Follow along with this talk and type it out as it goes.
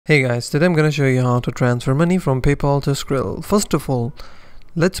Hey guys, today I'm gonna show you how to transfer money from PayPal to Skrill. First of all,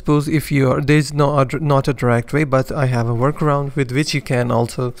 let's suppose if there's not a direct way, but I have a workaround with which you can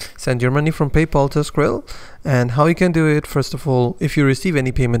also send your money from PayPal to Skrill. And how you can do it, first of all, if you receive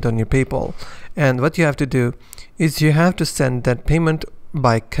any payment on your PayPal, and what you have to do is you have to send that payment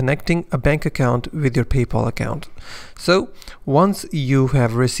by connecting a bank account with your PayPal account. So once you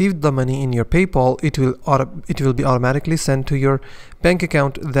have received the money in your PayPal, it will be automatically sent to your bank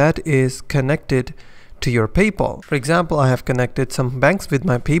account that is connected to your PayPal. For example, I have connected some banks with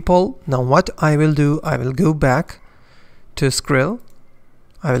my PayPal. Now what I will do, I will go back to Skrill.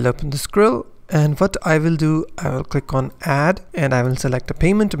 I will open the Skrill, and what I will do, I will click on add and I will select a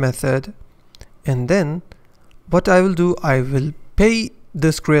payment method, and then what I will do, I will pay the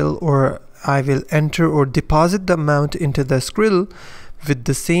Skrill, or I will enter or deposit the amount into the Skrill with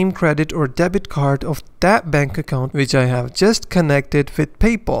the same credit or debit card of that bank account which I have just connected with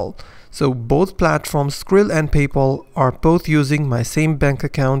PayPal. So both platforms, Skrill and PayPal, are both using my same bank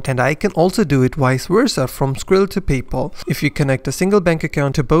account, and I can also do it vice versa from Skrill to PayPal. If you connect a single bank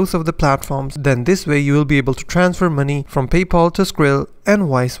account to both of the platforms, then this way you will be able to transfer money from PayPal to Skrill and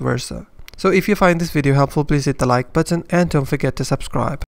vice versa. So if you find this video helpful, please hit the like button and don't forget to subscribe.